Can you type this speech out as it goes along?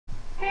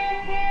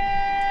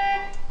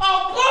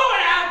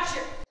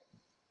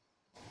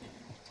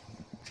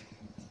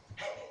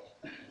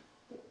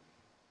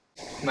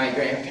my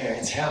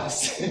grandparents'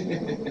 house.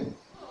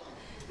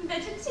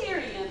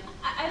 Vegetarian.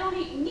 I don't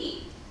eat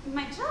meat.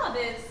 My job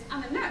is,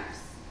 I'm a nurse.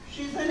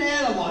 She's an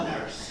animal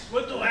nurse.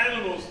 What do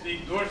animals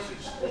need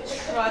nurses for?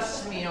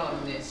 Trust me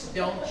on this.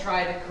 Don't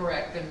try to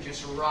correct them,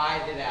 just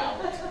ride it out.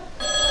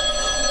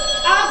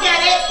 I'll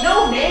get it.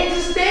 No, man,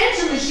 just the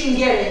answer machine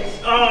get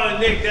it. Oh,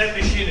 Nick, that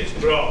machine is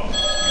broke.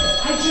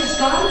 I just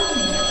got it for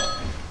you.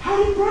 How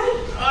did it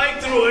break? I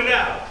threw it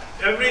out.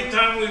 Every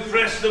time we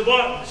pressed the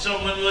button,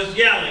 someone was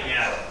yelling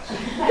at us.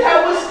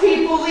 That was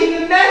people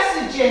leaving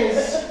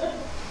messages.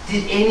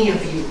 Did any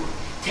of you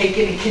take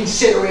into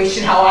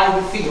consideration how I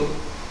would feel?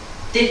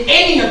 Did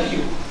any of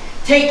you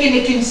take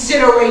into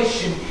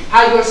consideration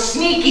how your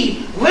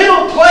sneaky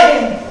little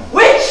plan,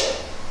 which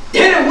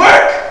didn't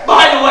work,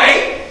 by the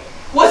way,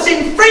 was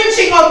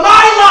infringing on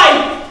my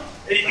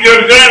life?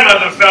 Your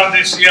grandmother found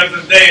this the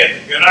other day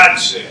at the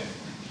garage sale.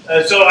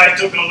 So I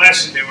took a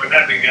lesson they were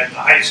having at the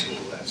high school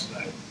last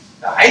night.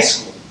 The high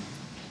school?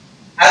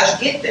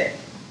 How'd you get there?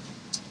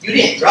 You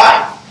didn't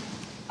drive.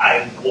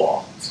 I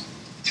walked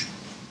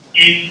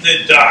in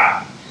the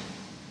dark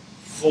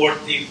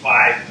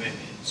 45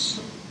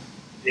 minutes,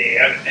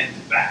 there and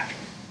back.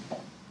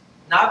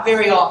 Not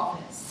very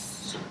often,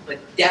 but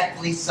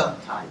definitely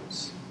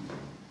sometimes.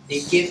 They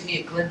give me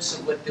a glimpse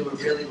of what they were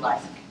really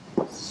like.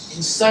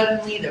 And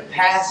suddenly their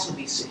paths will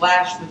be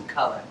splashed with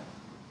color.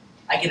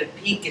 I get a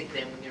peek at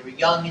them when they were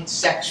young and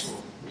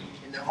sexual,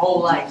 and their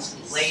whole lives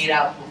laid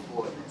out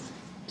before them.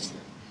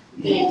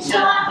 Nicholas,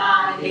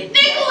 I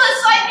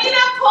need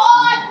a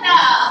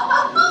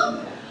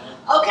partner.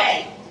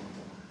 Okay.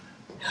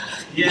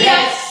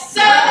 Yes,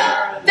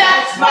 sir.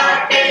 That's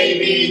my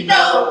baby.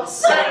 No,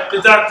 sir.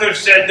 The doctor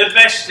said the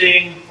best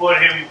thing for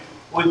him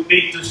would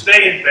be to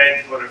stay in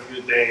bed for a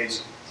few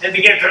days and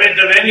to get rid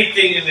of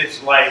anything in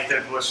his life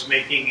that was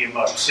making him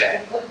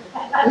upset.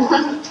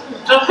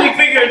 So we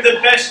figured the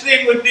best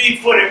thing would be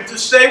for him to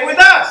stay with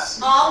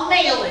us. I'll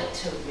mail it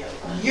to you.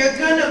 You're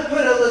gonna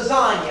put a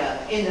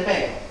lasagna in the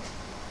mail.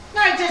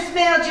 I just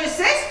mailed your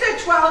sister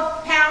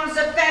 12 pounds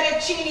of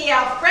fettuccine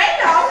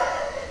Alfredo.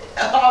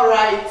 All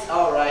right,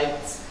 all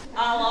right.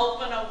 I'll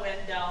open a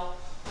window.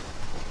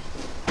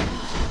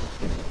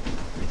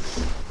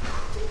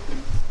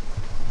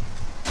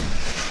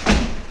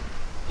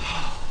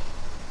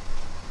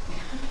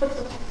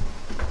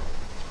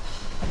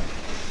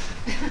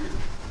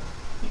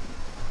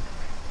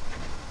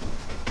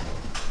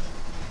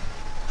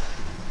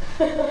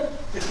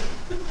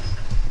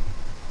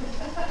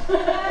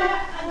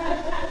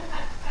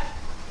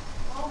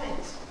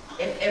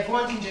 If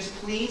everyone can just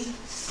please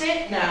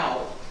sit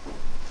now.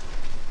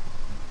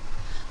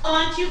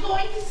 Aren't you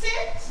going to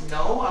sit?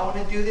 No, I want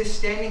to do this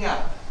standing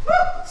up.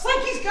 It's like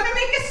he's going to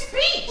make a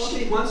speech. Well,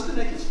 if he wants to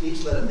make a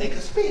speech, let him make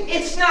a speech.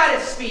 It's not a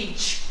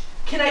speech.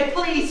 Can I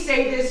please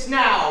say this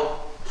now?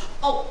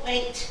 Oh,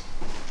 wait.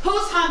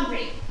 Who's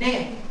hungry?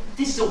 Man,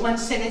 this is a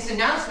one-sentence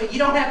announcement. You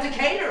don't have to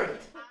cater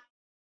it.